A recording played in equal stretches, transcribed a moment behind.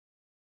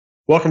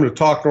Welcome to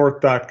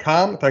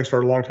TalkNorth.com. Thanks to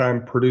our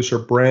longtime producer,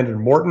 Brandon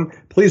Morton.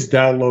 Please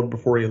download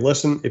before you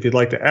listen. If you'd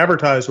like to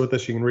advertise with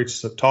us, you can reach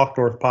us at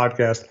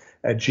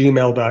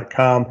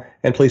talknorthpodcast@gmail.com.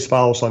 And please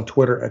follow us on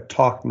Twitter at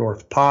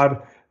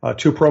TalkNorthPod.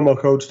 Two promo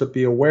codes to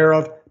be aware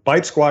of.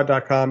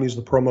 Bitesquad.com. Use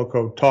the promo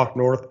code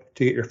TalkNorth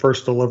to get your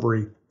first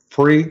delivery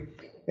free.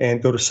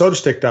 And go to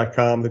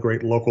SodaStick.com, the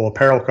great local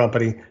apparel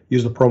company.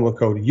 Use the promo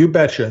code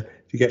YouBetcha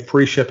to get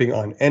free shipping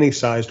on any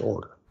sized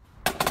order.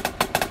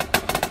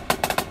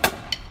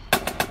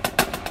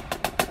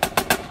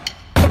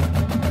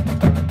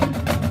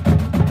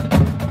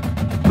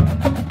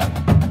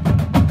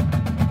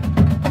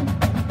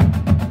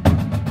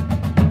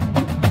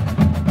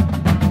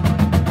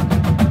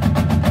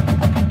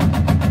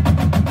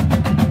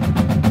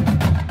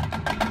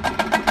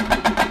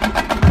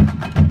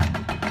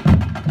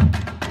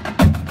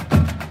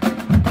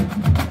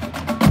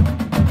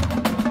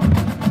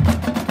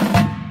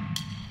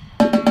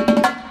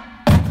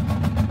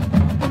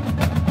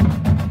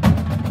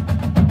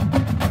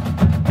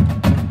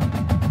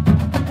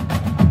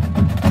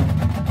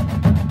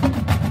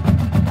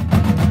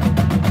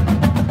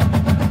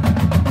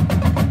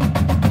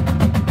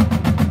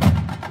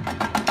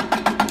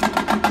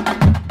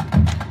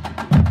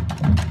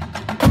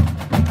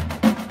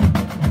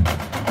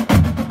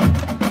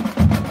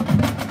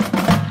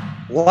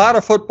 A lot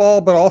of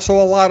football, but also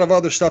a lot of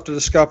other stuff to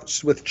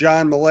discuss with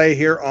John Millea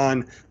here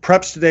on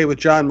Preps Today with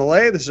John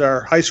Millea. This is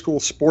our high school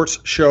sports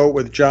show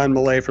with John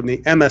Millea from the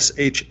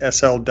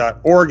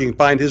mshsl.org. You can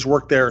find his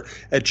work there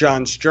at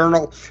John's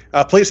Journal.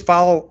 Please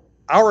follow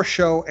our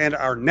show and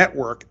our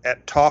network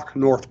at Talk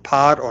North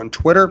Pod on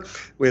Twitter.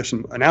 We have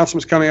some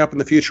announcements coming up in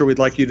the future we'd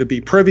like you to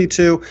be privy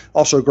to.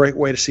 Also a great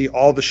way to see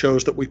all the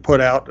shows that we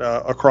put out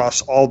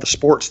across all the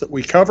sports that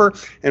we cover.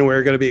 And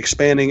we're going to be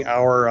expanding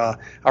our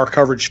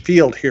coverage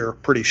field here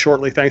pretty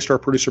shortly. Thanks to our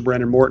producer,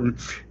 Brandon Morton.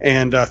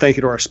 And thank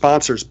you to our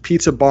sponsors,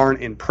 Pizza Barn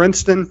in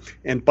Princeton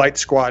and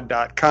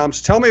Bitesquad.com.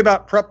 So tell me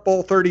about Prep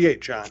Bowl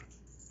 38, John.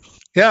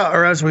 Yeah,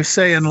 or as we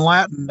say in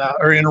Latin,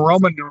 or in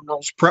Roman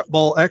numerals, Prep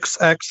Bowl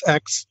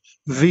XXX.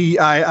 VIII.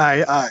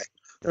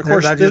 Of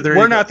course,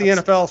 we're not the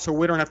NFL, so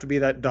we don't have to be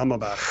that dumb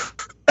about it.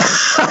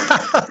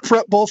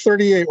 Prep Bowl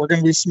 38. We're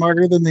going to be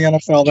smarter than the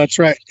NFL. That's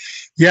right.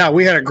 Yeah,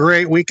 we had a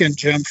great weekend,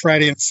 Jim,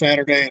 Friday and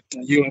Saturday at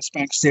US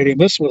Bank Stadium.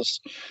 This was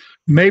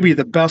maybe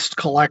the best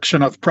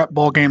collection of Prep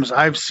Bowl games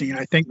I've seen,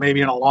 I think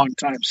maybe in a long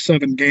time,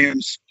 7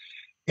 games.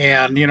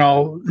 And,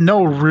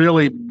 no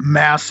really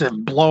massive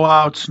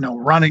blowouts, no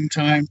running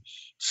time.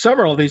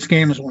 Several of these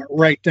games went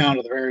right down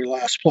to the very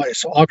last play.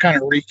 So I'll kind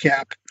of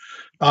recap.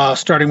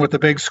 Starting with the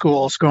big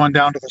schools, going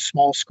down to the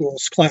small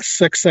schools. Class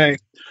 6A,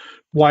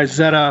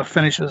 Wayzata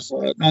finishes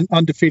an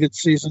undefeated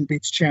season,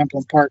 beats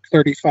Champlin Park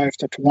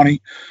 35-20.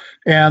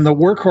 And the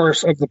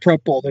workhorse of the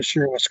Prep Bowl this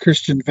year was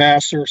Christian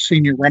Vassar,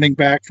 senior running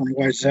back from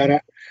Wayzata.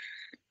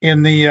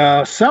 In the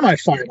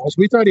semifinals,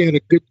 we thought he had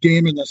a good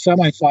game in the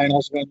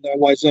semifinals when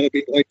Wayzata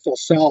beat Lakeville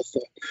South.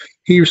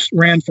 He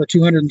ran for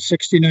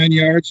 269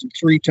 yards and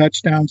 3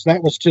 touchdowns.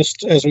 That was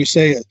just, as we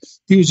say,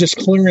 he was just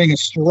clearing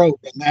his throat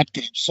in that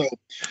game. So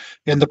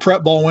in the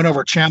Prep Bowl win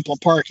over Champlin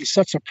Park, he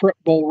sets a Prep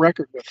Bowl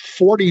record with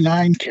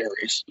 49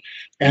 carries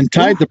and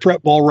tied the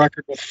Prep Bowl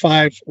record with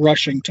 5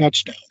 rushing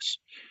touchdowns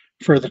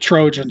for the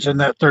Trojans in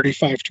that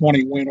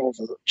 35-20 win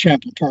over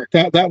Champlin Park.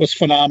 That was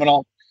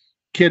phenomenal.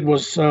 Kid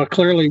was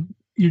clearly...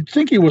 You'd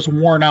think he was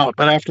worn out,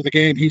 but after the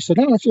game, he said,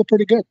 I feel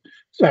pretty good.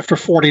 So after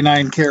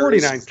 49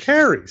 carries. 49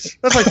 carries.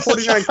 That's like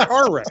 49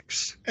 car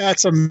wrecks.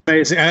 That's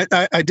amazing.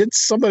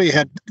 Somebody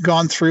had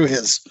gone through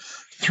his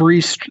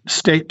 3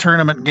 state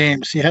tournament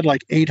games. He had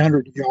like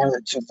 800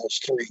 yards in those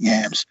 3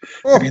 games.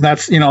 Oh. I mean,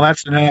 that's an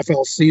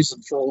NFL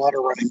season for a lot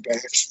of running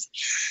backs.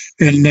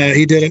 And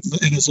he did it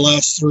in his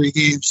last 3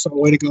 games. So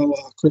way to go,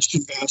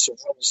 Christian Vassar.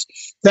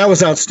 That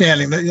was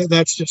outstanding.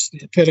 That's just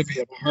the epitome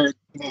of a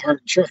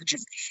hard charging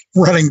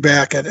running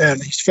back.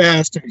 And he's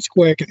fast and he's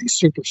quick and he's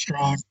super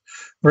strong.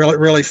 Really,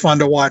 really fun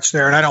to watch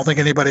there. And I don't think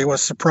anybody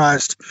was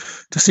surprised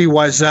to see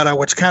Wayzata,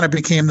 which kind of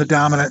became the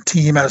dominant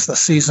team as the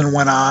season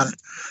went on,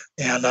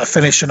 and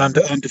finish an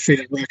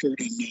undefeated record.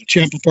 And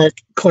Champlin Park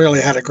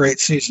clearly had a great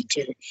season,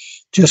 too.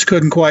 Just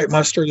couldn't quite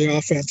muster the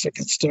offense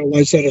against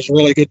Wayzata's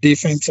really good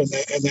defense in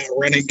that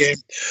running game.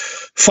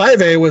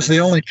 5A was the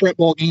only Prep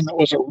Bowl game that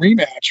was a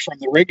rematch from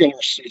the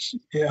regular season.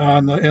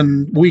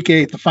 In Week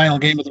 8, the final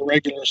game of the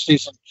regular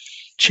season,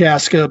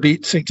 Chaska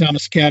beat St.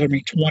 Thomas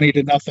Academy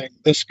 20-0.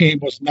 This game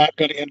was not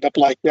going to end up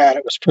like that.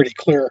 It was pretty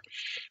clear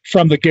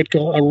from the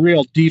get-go, a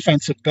real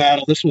defensive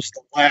battle. This was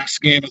the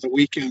last game of the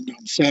weekend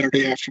on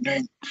Saturday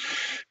afternoon.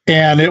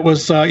 And it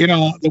was,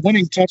 the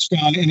winning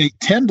touchdown in a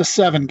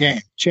 10-7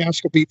 game.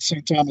 Chaska beat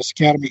St. Thomas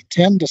Academy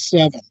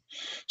 10-7,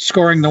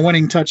 scoring the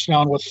winning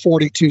touchdown with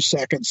 42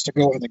 seconds to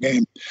go in the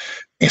game.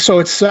 And so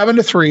it's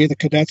 7-3. The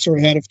Cadets are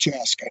ahead of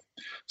Chaska.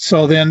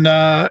 So then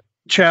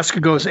Chaska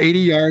goes 80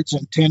 yards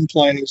in 10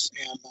 plays,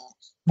 and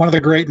one of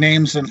the great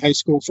names in high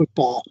school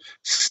football,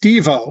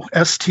 Steve-O,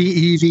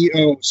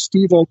 S-T-E-V-O,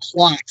 Steve-O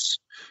Klotz,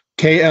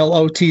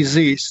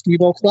 K-L-O-T-Z,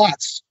 Steve-O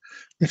Klotz,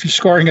 if you're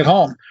scoring at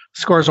home,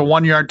 scores a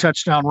 1-yard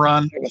touchdown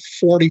run with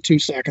 42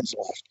 seconds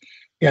left.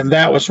 And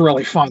that was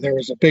really fun. There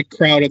was a big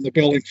crowd in the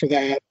building for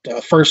that.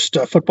 First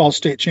football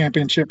state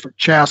championship for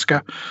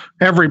Chaska.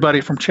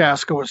 Everybody from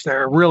Chaska was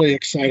there. Really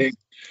exciting.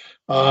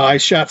 I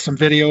shot some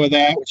video of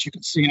that, which you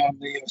can see on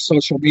the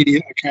social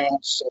media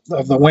accounts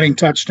of the winning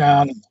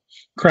touchdown and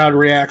crowd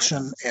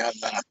reaction. And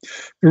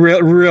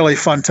really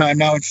fun time.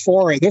 Now in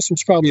 4A, this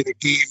was probably the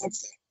game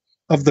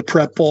of the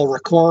Prep Bowl.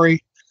 Ricori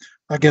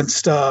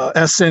against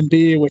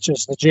SMB, which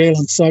is the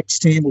Jalen Suggs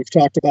team. We've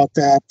talked about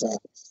that.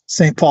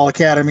 St. Paul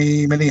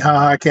Academy,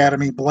 Minnehaha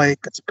Academy, Blake.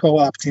 It's a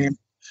co-op team.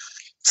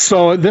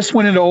 So this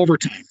went into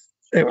overtime.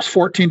 It was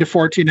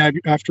 14-14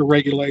 after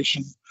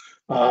regulation.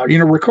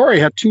 Ricori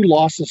had 2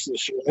 losses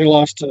this year. They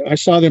lost I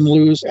saw them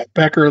lose at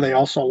Becker. They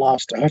also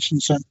lost to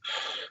Hutchinson.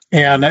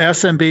 And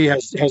SMB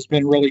has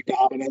been really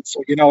dominant.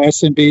 So,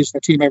 SMB is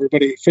the team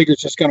everybody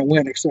figures is going to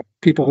win, except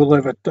people who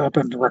live up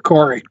in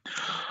Ricori.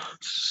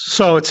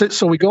 So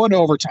we go into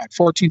overtime,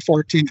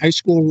 14-14, high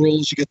school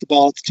rules. You get the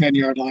ball at the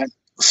 10-yard line.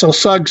 So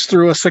Suggs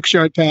threw a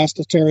 6-yard pass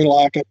to Terry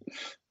Lockett.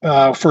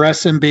 For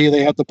SMB,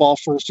 they had the ball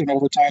first in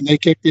overtime. They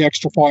kicked the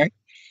extra point.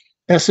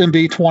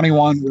 SMB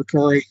 21,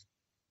 Ricori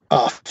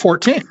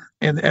 14,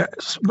 and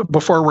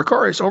before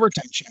Ricori's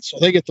overtime chance. So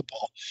they get the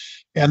ball,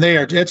 and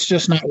it's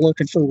just not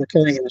working for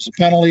Ricori. There was a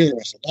penalty. There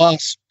was a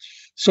loss.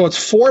 So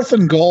it's 4th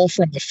and goal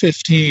from the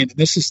 15. And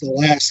this is the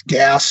last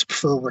gasp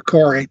for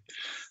Ricori.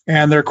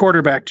 And their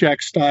quarterback,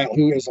 Jack Stile,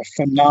 who is a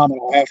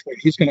phenomenal athlete.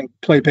 He's going to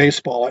play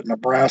baseball at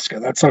Nebraska.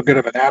 That's how good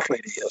of an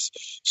athlete he is.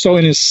 So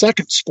in his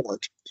second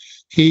sport,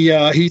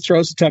 he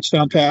throws a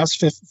touchdown pass,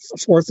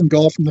 4th and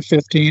goal from the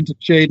 15 to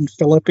Jaden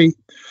Philippi.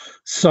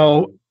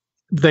 So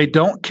they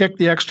don't kick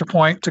the extra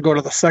point to go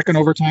to the second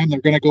overtime.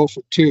 They're going to go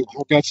for 2.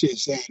 How gutsy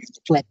is that in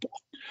the Prep Bowl?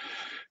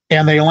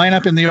 And they line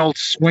up in the old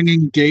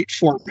swinging gate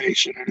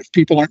formation. And if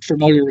people aren't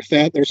familiar with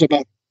that, there's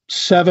about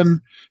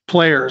 7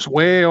 players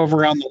way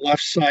over on the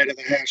left side of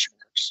the hash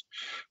marks.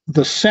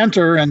 The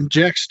center and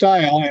Jack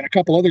Stile and a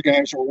couple other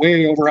guys are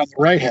way over on the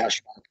right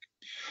hash mark.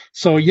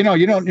 So, you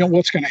don't know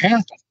what's going to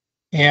happen.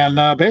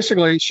 And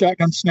basically,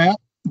 shotgun snap,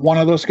 one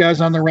of those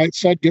guys on the right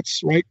side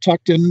gets right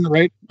tucked in,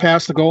 right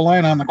past the goal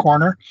line on the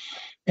corner.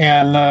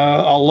 And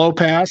a low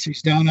pass,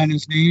 he's down on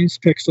his knees,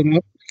 picks it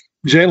up.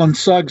 Jalen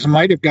Suggs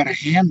might have got a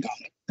hand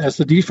on it as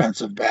the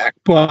defensive back,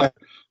 but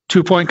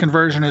 2-point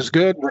conversion is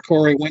good.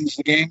 Ricori wins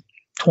the game,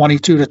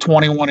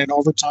 22-21 in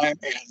overtime,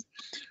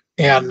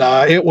 and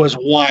it was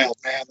wild,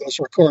 man. Those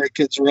Ricori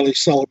kids really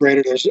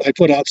celebrated. I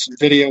put out some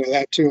video of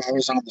that too. I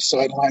was on the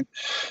sideline.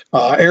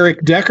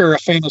 Eric Decker, a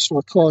famous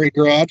Ricori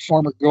grad,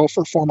 former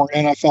Gopher, former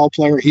NFL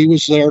player, he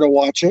was there to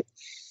watch it.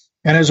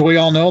 And as we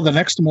all know, the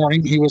next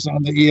morning he was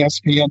on the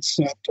ESPN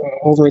set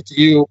over at the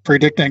U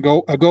predicting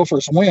a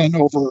Gophers win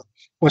over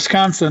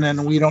Wisconsin,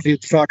 and we don't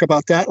need to talk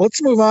about that.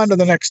 Let's move on to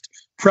the next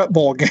Prep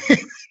Bowl game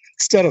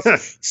instead of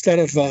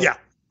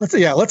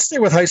let's stay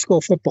with high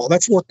school football.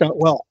 That's worked out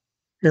well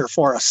here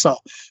for us. So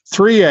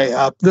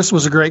 3A, this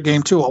was a great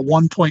game too. A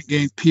 1-point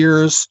game.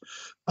 Piers,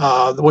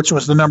 which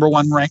was the number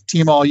 1 ranked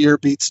team all year,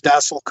 beats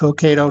Dassel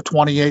Cokato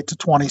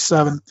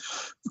 28-27.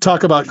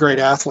 Talk about great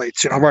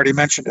athletes. I've already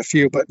mentioned a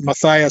few, but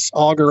Matthias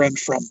Algeren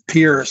from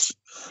Piers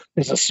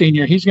is a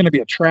senior. He's going to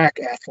be a track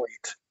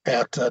athlete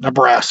at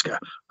Nebraska,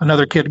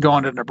 another kid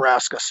going to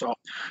Nebraska. So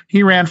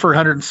he ran for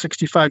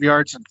 165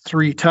 yards and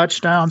 3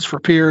 touchdowns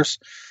for Pierce.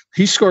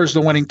 He scores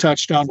the winning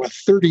touchdown with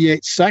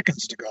 38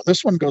 seconds to go.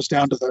 This one goes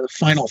down to the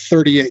final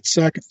 38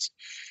 seconds.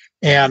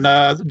 And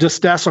this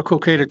Dassel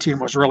Cokato team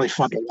was really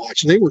fun to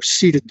watch. They were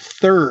seated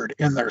 3rd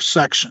in their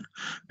section,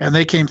 and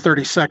they came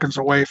 30 seconds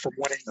away from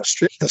winning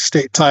the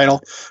state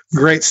title.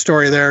 Great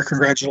story there.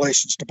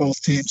 Congratulations to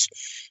both teams.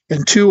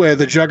 In 2A,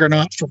 the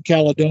juggernaut from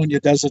Caledonia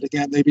does it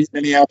again. They beat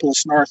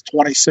Minneapolis North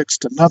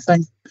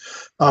 26-0.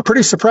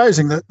 Pretty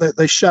surprising that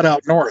they shut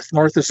out North.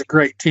 North is a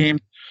great team,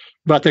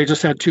 but they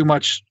just had too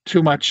much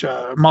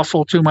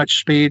muscle, too much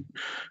speed.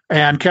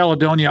 And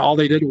Caledonia, all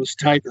they did was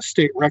tie the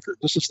state record.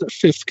 This is their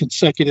 5th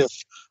consecutive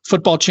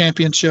football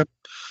championship.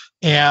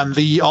 And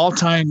the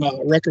all-time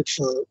record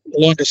for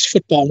longest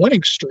football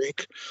winning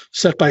streak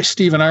set by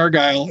Stephen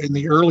Argyle in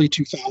the early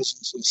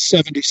 2000s is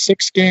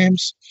 76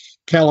 games.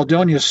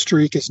 Caledonia's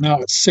streak is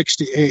now at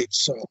 68.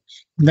 So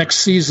next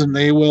season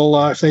they will,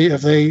 if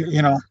they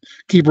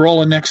keep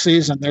rolling next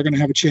season, they're going to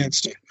have a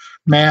chance to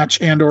match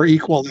and or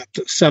equal that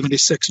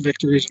 76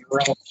 victories in a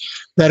row.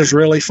 That is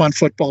really fun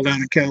football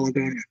down in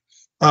Caledonia.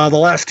 The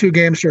last 2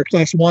 games for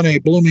Class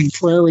 1A, Blooming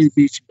Prairie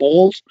beats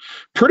Bold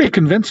pretty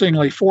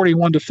convincingly,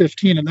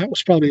 41-15, and that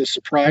was probably a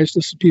surprise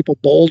to some people.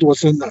 Bold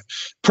was in the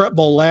Prep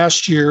Bowl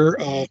last year,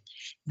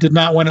 did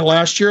not win it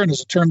last year, and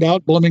as it turned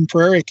out, Blooming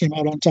Prairie came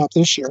out on top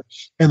this year.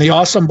 And the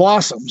Awesome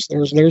Blossoms,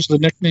 there's the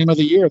nickname of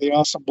the year, the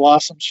Awesome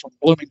Blossoms from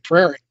Blooming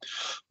Prairie.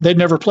 They'd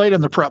never played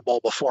in the Prep Bowl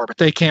before, but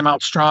they came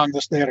out strong.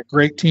 They had a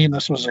great team.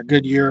 This was a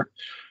good year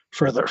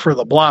for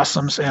the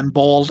Blossoms. And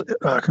Bold,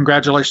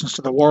 congratulations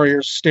to the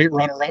Warriors, state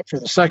runner-up for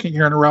the 2nd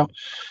year in a row.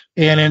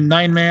 And in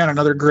 9-man,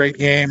 another great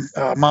game.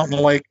 Mountain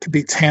Lake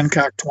beats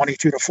Hancock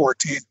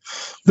 22-14.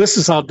 This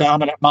is how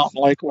dominant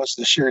Mountain Lake was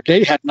this year.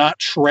 They had not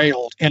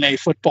trailed in a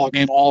football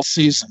game all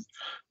season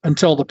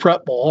until the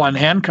Prep Bowl, and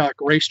Hancock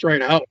raced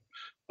right out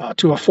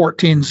to a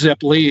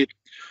 14-zip lead.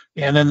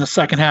 And then the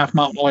second half,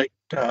 Mountain Lake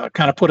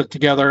kind of put it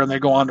together, and they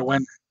go on to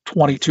win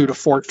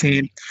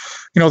 22-14.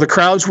 The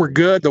crowds were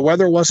good. The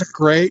weather wasn't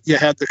great. You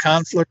had the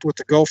conflict with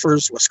the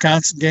Gophers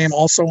Wisconsin game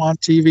also on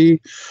TV,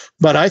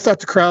 but I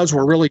thought the crowds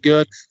were really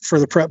good for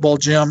the Prep Bowl,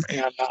 Jim.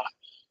 And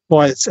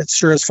boy, it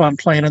sure is fun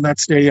playing in that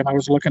stadium. I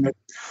was looking at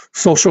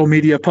social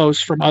media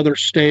posts from other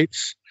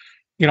states.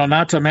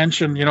 Not to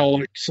mention,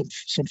 like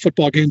some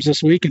football games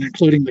this week, and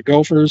including the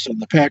Gophers and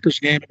the Packers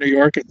game in New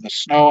York, and the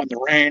snow and the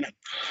rain. And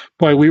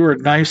boy, we were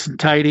nice and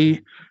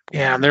tidy.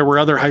 And there were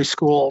other high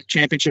school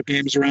championship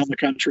games around the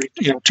country,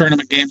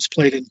 tournament games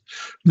played in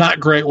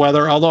not great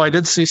weather. Although I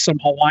did see some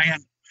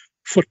Hawaiian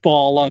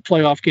football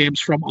playoff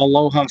games from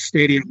Aloha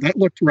Stadium. That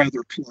looked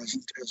rather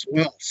pleasant as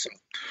well. So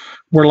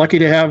we're lucky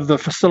to have the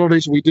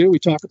facilities we do. We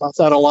talk about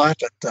that a lot.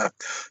 But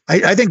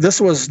I think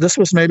this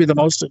was maybe the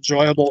most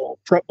enjoyable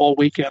Prep Bowl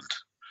weekend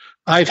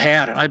I've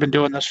had, and I've been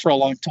doing this for a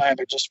long time.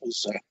 It just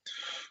was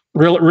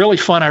really, really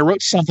fun. I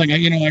wrote something. I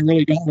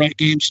really don't write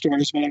game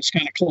stories, but I was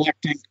kind of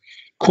collecting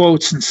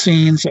quotes and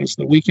scenes as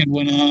the weekend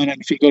went on.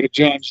 And if you go to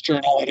John's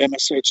journal at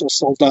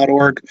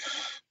mshsl.org,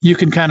 you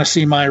can kind of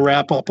see my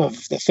wrap up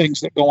of the things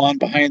that go on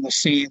behind the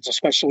scenes,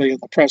 especially in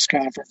the press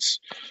conference,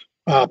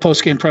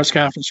 post-game press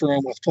conference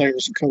room with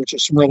players and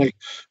coaches. Some really,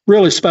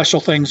 really special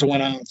things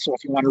went on. So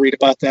if you want to read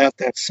about that,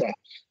 that's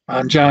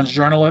on John's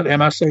journal at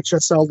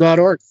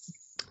mshsl.org.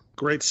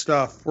 Great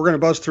stuff. We're going to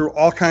buzz through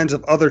all kinds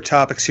of other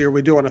topics here.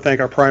 We do want to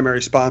thank our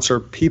primary sponsor,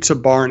 Pizza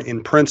Barn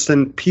in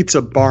Princeton,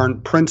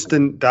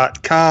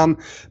 pizzabarnprinceton.com.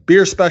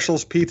 Beer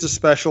specials, pizza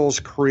specials,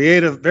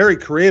 very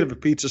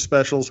creative pizza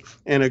specials,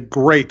 and a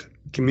great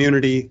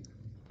community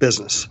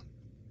business.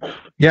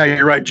 Yeah,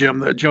 you're right,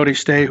 Jim. Jody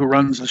Stay, who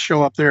runs the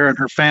show up there, and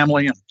her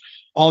family and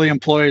all the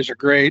employees are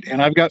great.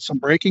 And I've got some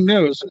breaking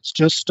news. It's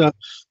just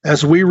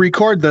as we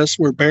record this,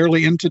 we're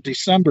barely into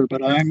December,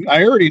 but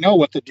I already know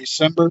what the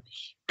December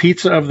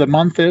pizza of the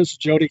month is.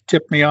 Jody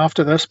tipped me off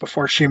to this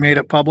before she made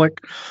it public.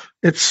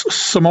 It's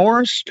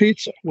s'mores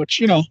pizza, which,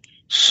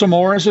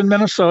 s'mores in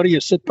Minnesota, you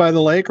sit by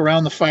the lake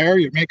around the fire,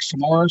 you make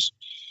s'mores.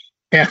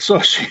 And so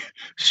she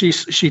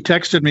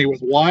texted me with,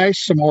 why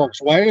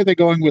s'mores? Why are they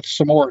going with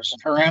s'mores?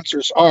 And her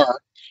answers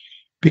are,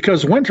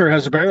 because winter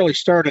has barely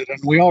started and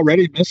we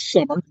already missed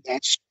summer.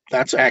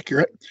 That's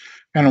accurate.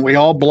 And we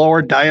all blow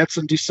our diets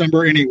in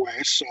December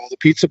anyway. So the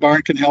Pizza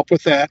Barn can help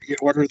with that. You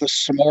order the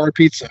s'more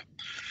pizza.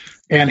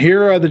 And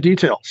here are the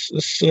details.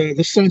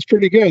 This sounds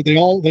pretty good. They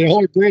all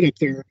are great up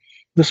there.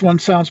 This one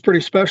sounds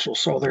pretty special.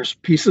 So there's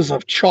pieces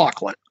of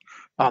chocolate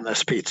on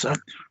this pizza,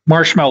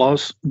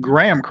 marshmallows,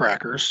 graham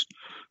crackers.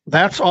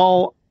 That's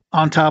all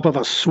on top of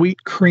a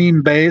sweet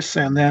cream base,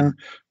 and then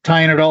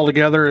tying it all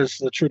together is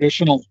the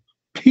traditional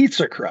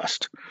pizza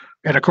crust.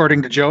 And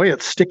according to Joey,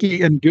 it's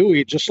sticky and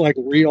gooey, just like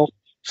real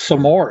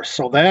s'mores.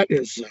 So that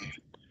is,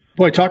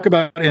 boy, talk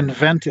about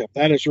inventive.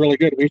 That is really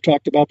good. We've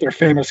talked about their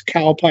famous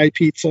cow pie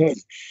pizza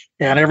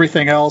and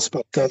everything else,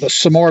 but the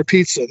s'more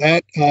pizza,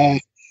 that, I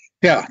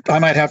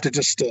might have to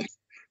just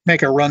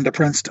make a run to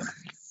Princeton.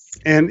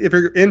 And if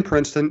you're in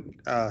Princeton,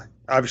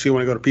 obviously you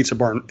want to go to Pizza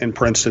Barn in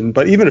Princeton,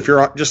 but even if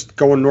you're just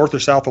going north or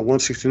south of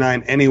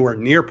 169, anywhere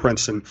near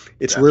Princeton,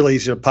 it's really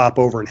easy to pop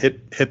over and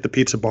hit the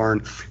Pizza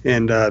Barn.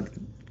 And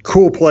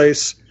cool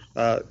place,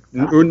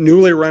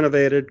 newly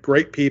renovated,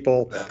 great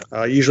people,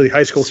 usually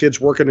high school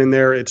kids working in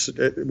there.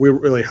 We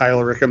really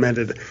highly recommend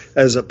it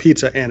as a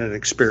pizza and an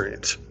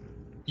experience.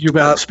 You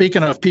bet.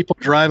 Speaking of people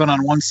driving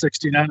on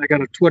 169, I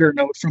got a Twitter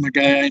note from a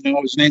guy I know.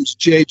 His name's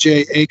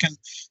J.J. Aiken.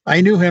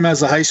 I knew him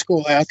as a high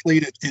school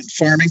athlete in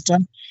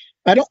Farmington.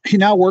 He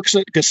now works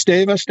at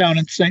Gustavus down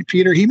in St.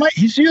 Peter.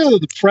 He's either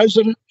the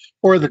president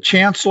or the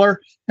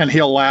chancellor, and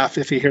he'll laugh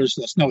if he hears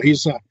this. No,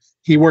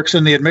 he works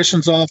in the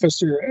admissions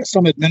office or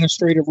some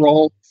administrative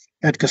role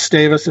at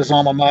Gustavus, his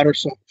alma mater.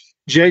 So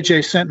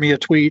JJ sent me a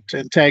tweet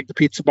and tagged the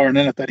Pizza Barn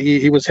in it that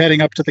he was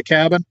heading up to the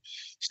cabin,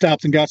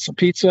 stopped and got some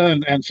pizza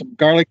and some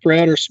garlic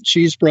bread or some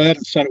cheese bread,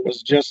 and said it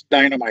was just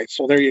dynamite.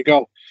 So there you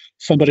go.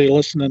 Somebody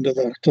listening to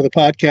the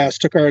podcast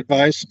took our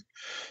advice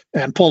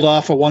and pulled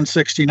off a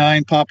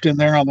 169, popped in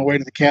there on the way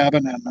to the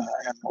cabin, and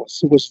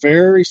was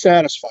very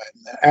satisfied.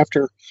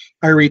 After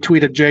I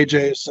retweeted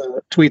JJ's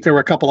tweet, there were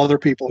a couple other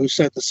people who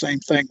said the same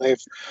thing.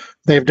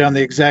 They've done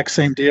the exact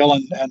same deal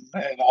and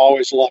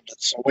always loved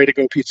it. So way to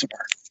go, Pizza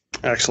Barn.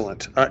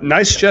 Excellent.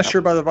 Nice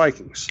gesture by the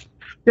Vikings.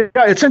 Yeah,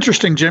 it's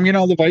interesting, Jim.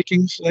 The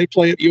Vikings, they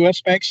play at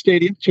US Bank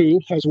Stadium too,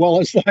 as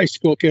well as the high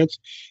school kids.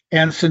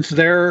 And since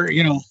they're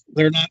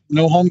not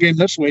no home game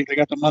this week, they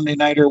got the Monday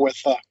nighter with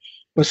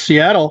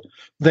Seattle.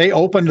 They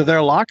opened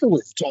their locker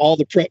room to all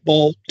the Prep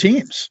Bowl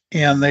teams,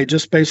 and they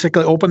just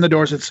basically opened the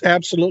doors. It's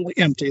absolutely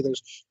empty.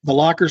 The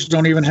lockers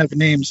don't even have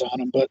names on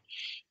them, but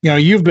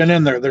you've been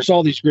in there. There's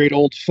all these great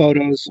old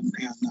photos and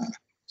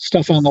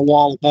stuff on the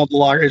wall above the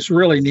locker. It's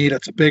really neat.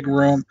 It's a big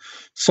room.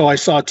 So I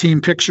saw team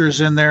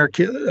pictures in there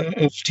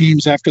of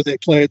teams after they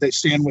played. They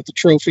stand with the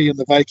trophy in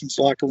the Vikings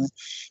locker room.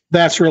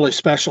 That's really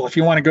special. If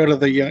you want to go to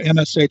the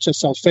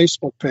MSHSL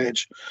Facebook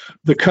page,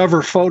 the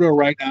cover photo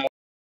right now